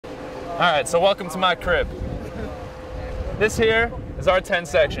All right, so welcome to my crib. This here is our tent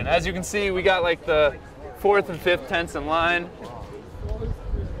section. As you can see, we got like the 4th and 5th tents in line.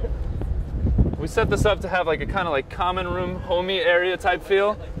 We set this up to have like a kind of like common room, homey area type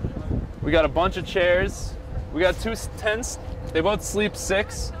feel. We got a bunch of chairs. We got 2 tents. They both sleep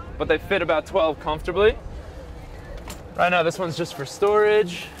 6, but they fit about 12 comfortably. Right now, this one's just for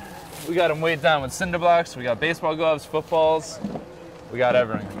storage. We got them weighed down with cinder blocks. We got baseball gloves, footballs. We got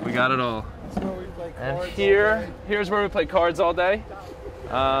everything. We got it all. And here's where we play cards all day.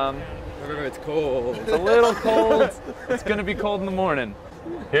 It's cold. It's a little cold. It's gonna be cold in the morning.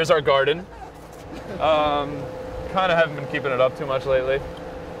 Here's our garden. Kind of haven't been keeping it up too much lately.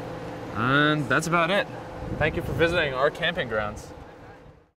 And that's about it. Thank you for visiting our camping grounds.